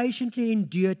who patiently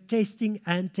endure testing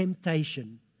and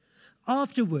temptation.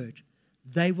 Afterward,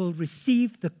 they will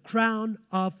receive the crown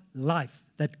of life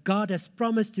that God has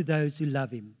promised to those who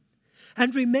love Him.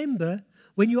 And remember,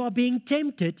 when you are being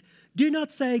tempted, do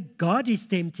not say, God is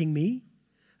tempting me.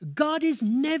 God is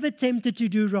never tempted to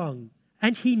do wrong,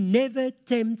 and He never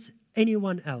tempts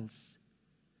anyone else.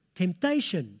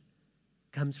 Temptation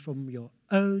comes from your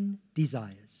own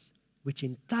desires, which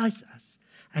entice us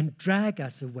and drag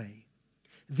us away.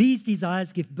 These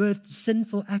desires give birth to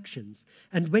sinful actions,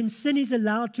 and when sin is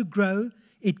allowed to grow,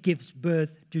 it gives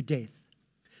birth to death.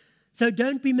 So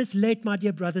don't be misled, my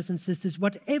dear brothers and sisters.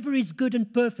 Whatever is good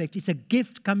and perfect is a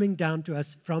gift coming down to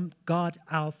us from God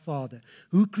our Father,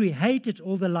 who created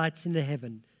all the lights in the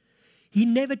heaven. He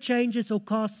never changes or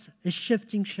casts a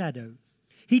shifting shadow.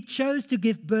 He chose to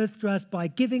give birth to us by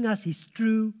giving us His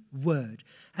true word,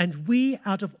 and we,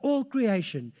 out of all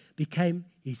creation, became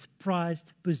His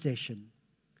prized possession.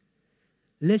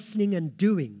 Listening and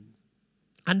doing.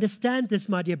 Understand this,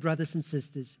 my dear brothers and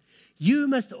sisters. You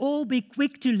must all be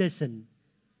quick to listen,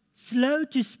 slow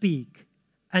to speak,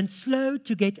 and slow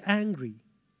to get angry.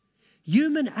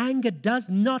 Human anger does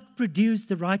not produce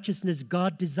the righteousness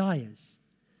God desires.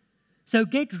 So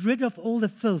get rid of all the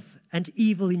filth and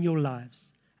evil in your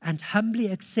lives, and humbly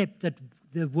accept that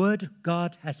the word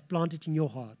God has planted in your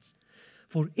hearts,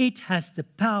 for it has the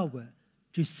power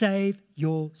to save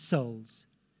your souls.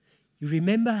 You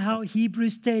remember how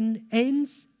Hebrews 10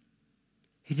 ends?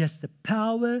 It has the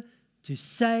power to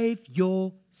save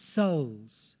your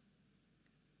souls.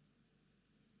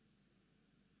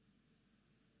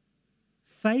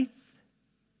 Faith,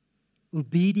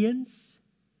 obedience,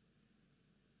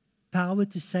 power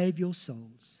to save your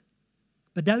souls.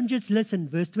 But don't just listen,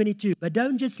 verse 22, but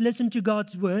don't just listen to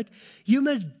God's word. You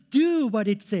must do what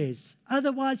it says.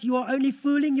 Otherwise, you are only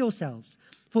fooling yourselves.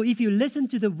 For if you listen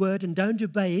to the word and don't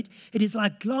obey it, it is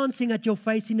like glancing at your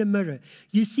face in a mirror.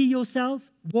 You see yourself,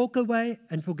 walk away,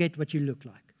 and forget what you look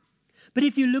like. But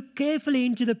if you look carefully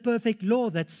into the perfect law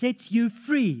that sets you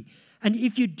free, and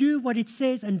if you do what it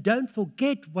says and don't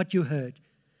forget what you heard,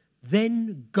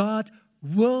 then God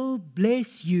will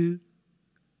bless you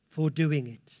for doing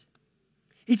it.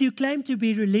 If you claim to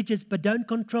be religious but don't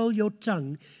control your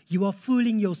tongue, you are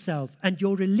fooling yourself, and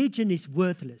your religion is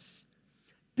worthless.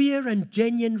 Pure and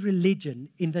genuine religion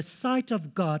in the sight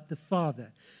of God the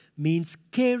Father means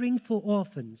caring for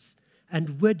orphans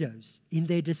and widows in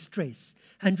their distress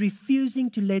and refusing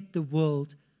to let the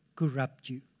world corrupt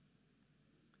you.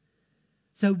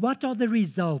 So what are the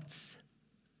results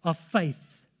of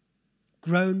faith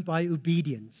grown by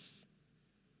obedience?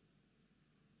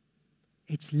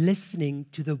 It's listening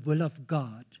to the will of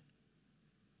God.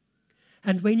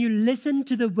 And when you listen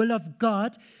to the will of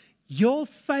God, your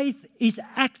faith is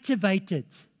activated.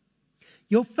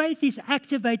 Your faith is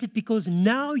activated because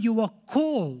now you are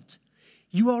called.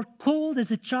 You are called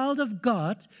as a child of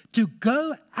God to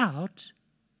go out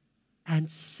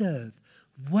and serve.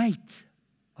 Wait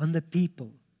on the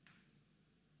people.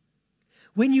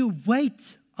 When you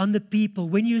wait on the people,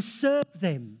 when you serve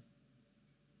them,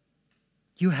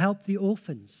 you help the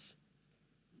orphans.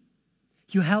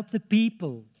 You help the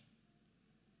people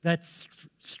that's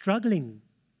struggling.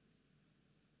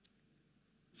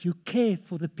 You care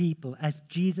for the people as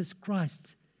Jesus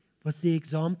Christ was the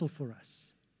example for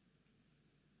us.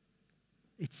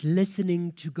 It's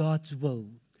listening to God's will.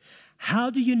 How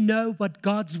do you know what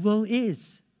God's will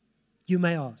is? You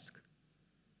may ask.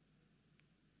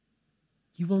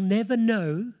 You will never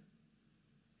know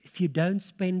if you don't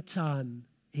spend time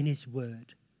in His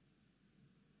Word.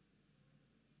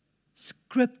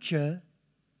 Scripture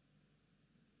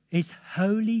is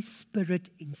Holy Spirit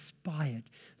inspired.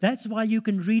 That's why you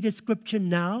can read a scripture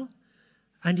now,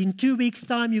 and in 2 weeks'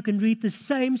 time you can read the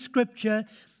same scripture,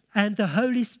 and the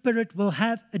Holy Spirit will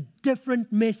have a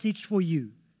different message for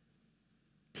you.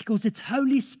 Because it's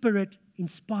Holy Spirit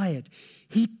inspired.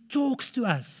 He talks to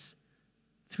us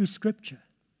through scripture.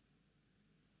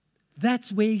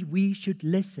 That's where we should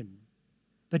listen.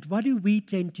 But what do we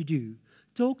tend to do?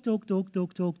 Talk, talk, talk,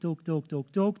 talk, talk, talk, talk,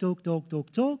 talk, talk, talk, talk,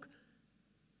 talk, talk,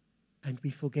 and we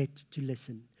forget to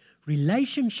listen.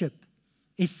 Relationship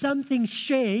is something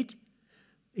shared,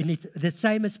 and it's the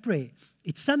same as prayer.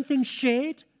 It's something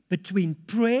shared between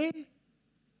prayer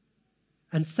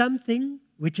and something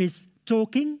which is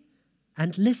talking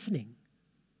and listening.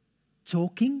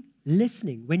 Talking,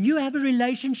 listening. When you have a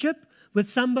relationship with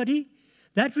somebody,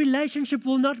 that relationship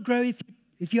will not grow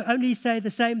if you only say the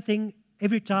same thing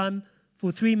every time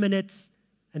for 3 minutes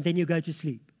and then you go to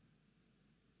sleep.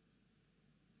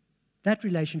 That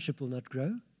relationship will not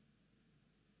grow.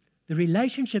 The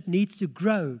relationship needs to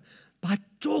grow by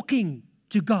talking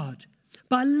to God,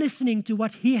 by listening to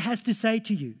what He has to say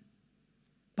to you,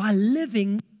 by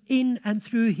living in and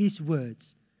through His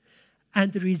words.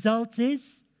 And the result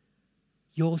is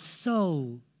your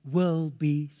soul will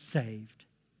be saved.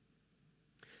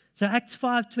 So Acts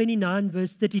 5:29,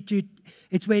 verse 32,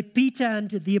 it's where Peter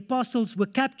and the apostles were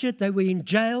captured. They were in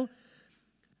jail.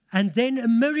 And then a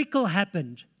miracle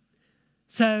happened.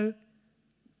 So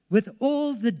with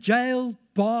all the jail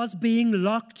bars being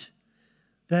locked,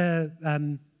 the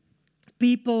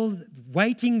people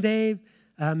waiting there,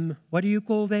 what do you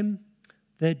call them?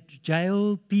 The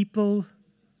jail people?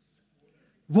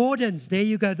 Wardens, there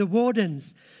you go, the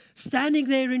wardens. Standing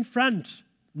there in front,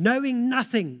 knowing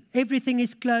nothing. Everything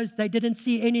is closed. They didn't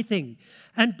see anything.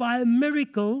 And by a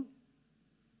miracle,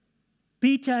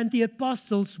 Peter and the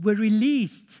apostles were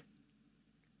released.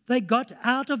 They got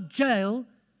out of jail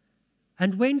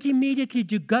and went immediately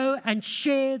to go and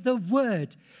share the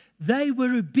word. They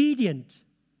were obedient.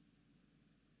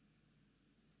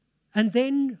 And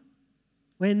then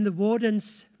when the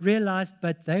wardens realized,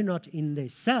 but they're not in their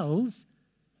cells,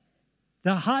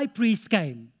 the high priest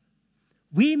came.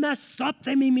 We must stop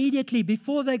them immediately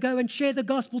before they go and share the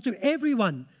gospel to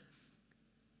everyone.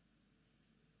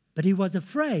 But he was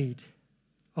afraid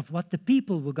of what the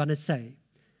people were going to say.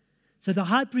 So the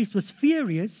high priest was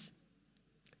furious,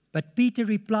 but Peter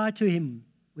replied to him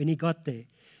when he got there.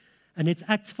 And it's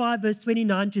Acts 5, verse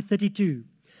 29 to 32.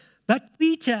 But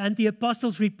Peter and the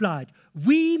apostles replied,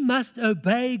 we must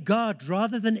obey God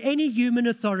rather than any human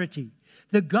authority.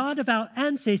 The God of our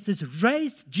ancestors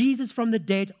raised Jesus from the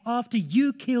dead after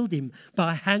you killed him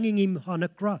by hanging him on a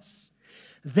cross.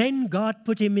 Then God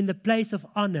put him in the place of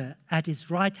honor at his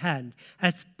right hand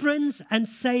as Prince and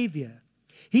Savior.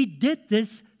 He did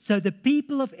this so the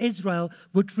people of Israel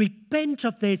would repent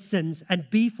of their sins and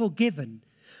be forgiven.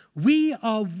 We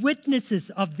are witnesses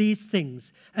of these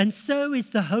things, and so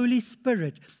is the Holy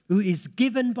Spirit, who is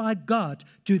given by God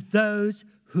to those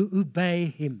who obey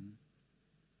him.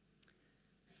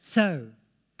 So,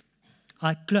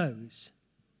 I close.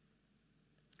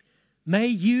 May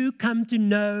you come to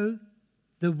know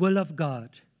the will of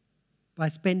God by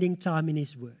spending time in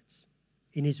His words,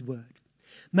 in His word.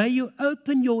 May you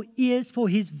open your ears for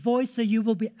His voice so you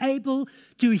will be able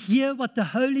to hear what the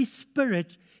Holy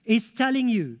Spirit is telling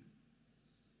you.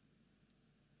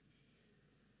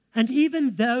 And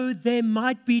even though there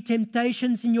might be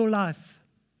temptations in your life,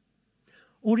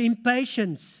 or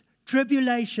impatience,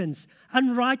 tribulations,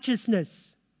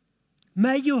 unrighteousness,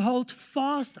 may you hold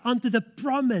fast unto the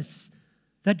promise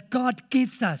that God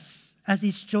gives us as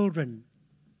His children.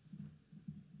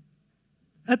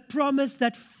 A promise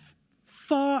that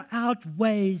far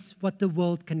outweighs what the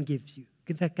world can give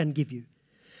you.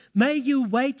 May you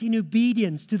wait in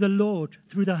obedience to the Lord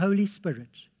through the Holy Spirit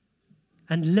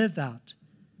and live out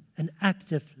an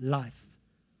active life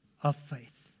of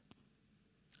faith.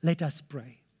 Let us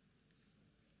pray.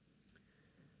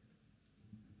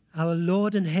 Our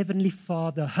Lord and Heavenly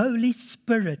Father, Holy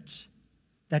Spirit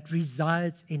that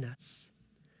resides in us.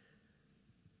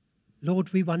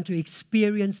 Lord, we want to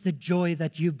experience the joy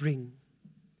that you bring.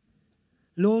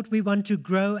 Lord, we want to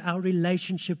grow our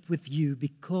relationship with you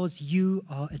because you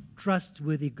are a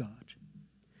trustworthy God.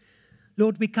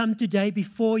 Lord, we come today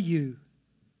before you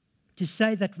to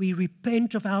say that we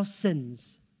repent of our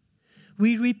sins.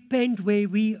 We repent where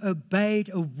we obeyed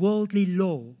a worldly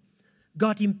law,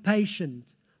 got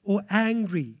impatient, or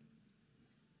angry.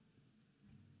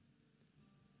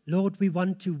 Lord, we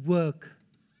want to work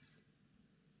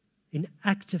in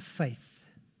active faith.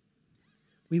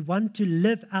 We want to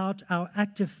live out our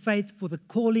active faith for the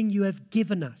calling you have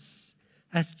given us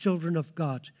as children of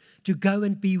God, to go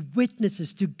and be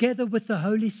witnesses together with the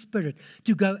Holy Spirit,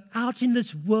 to go out in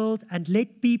this world and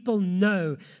let people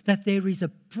know that there is a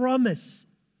promise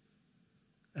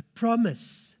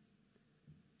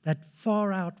that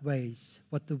far outweighs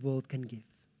what the world can give.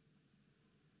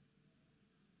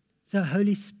 So,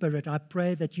 Holy Spirit, I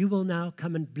pray that you will now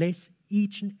come and bless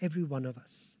each and every one of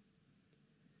us.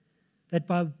 That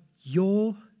by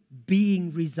your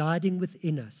being residing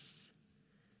within us,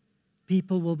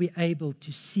 people will be able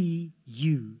to see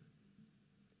you.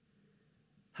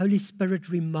 Holy Spirit,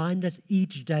 remind us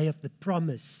each day of the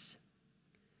promise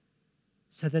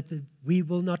so that we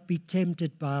will not be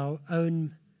tempted by our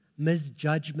own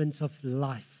misjudgments of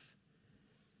life,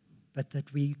 but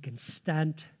that we can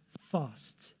stand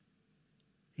fast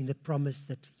in the promise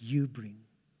that you bring.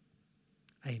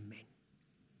 Amen.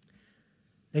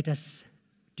 Let us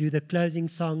do the closing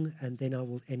song, and then I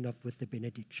will end off with the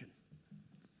benediction.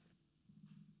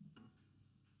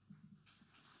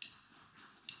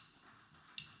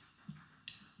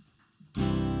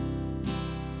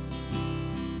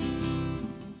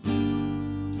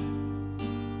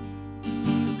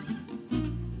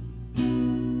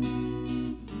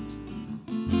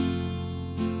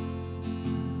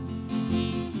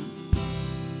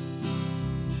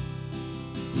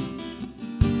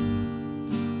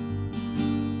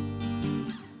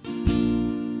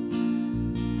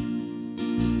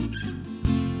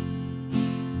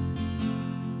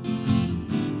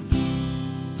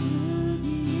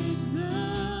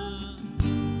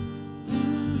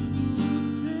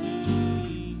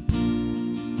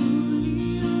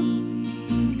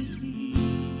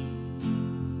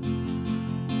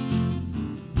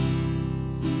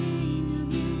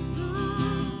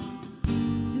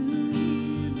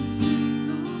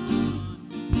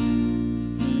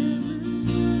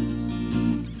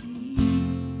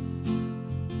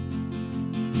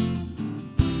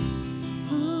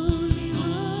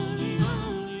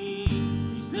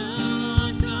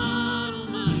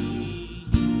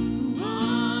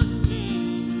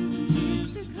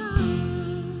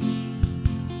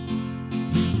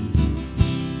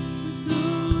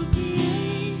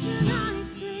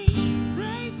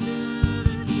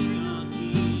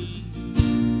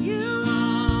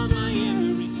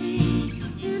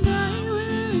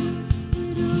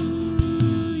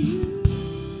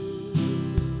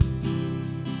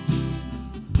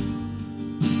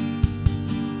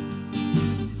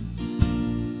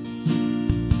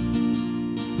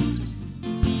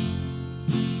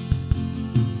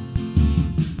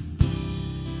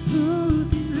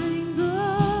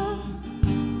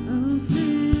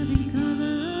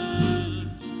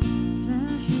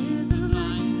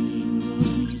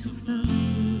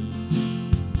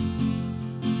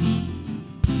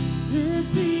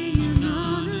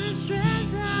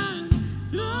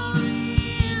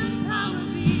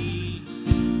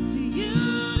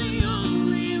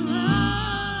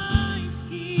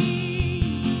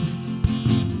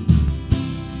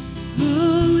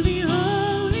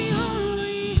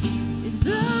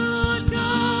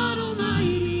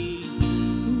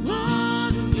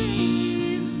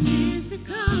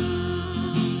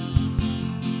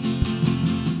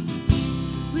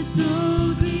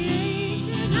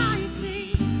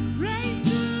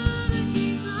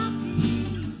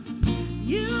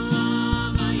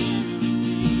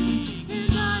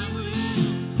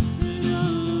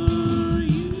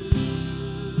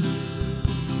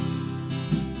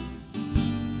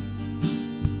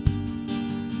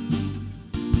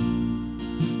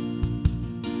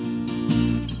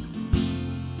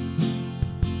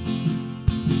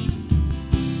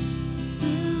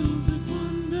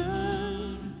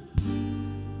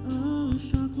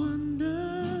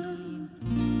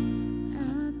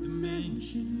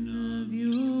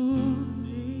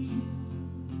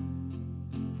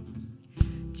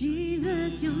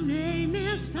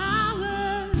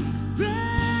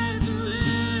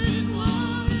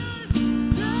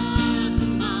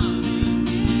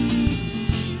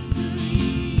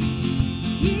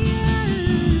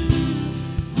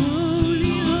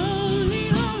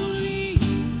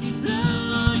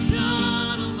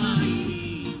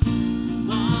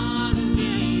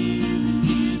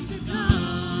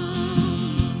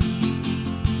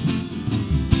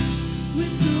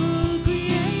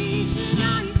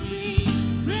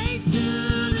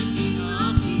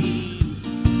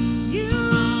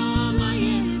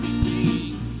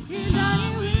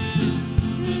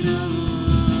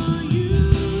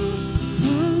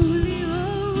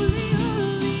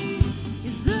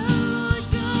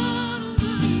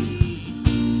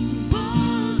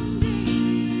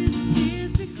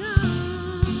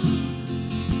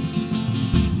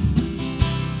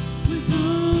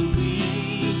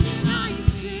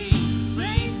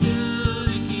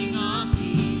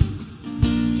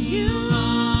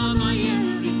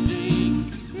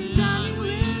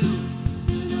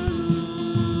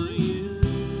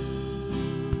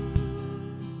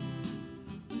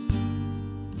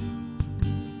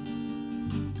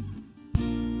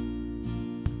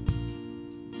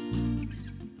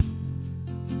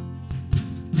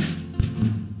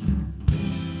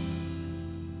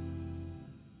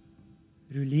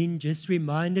 just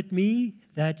reminded me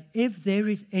that if there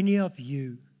is any of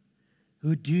you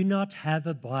who do not have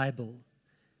a Bible,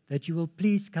 that you will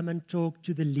please come and talk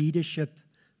to the leadership,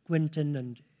 Quentin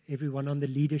and everyone on the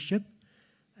leadership,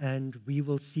 and we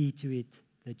will see to it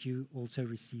that you also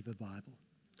receive a Bible.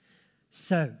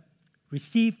 So,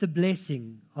 receive the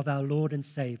blessing of our Lord and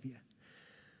Savior.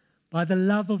 By the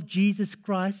love of Jesus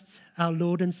Christ, our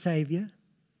Lord and Savior,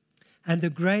 and the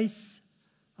grace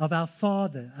of our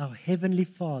Father, our Heavenly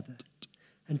Father,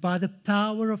 and by the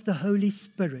power of the Holy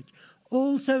Spirit,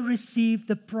 also receive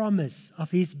the promise of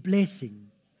His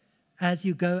blessing as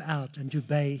you go out and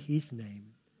obey His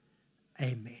name.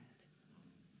 Amen.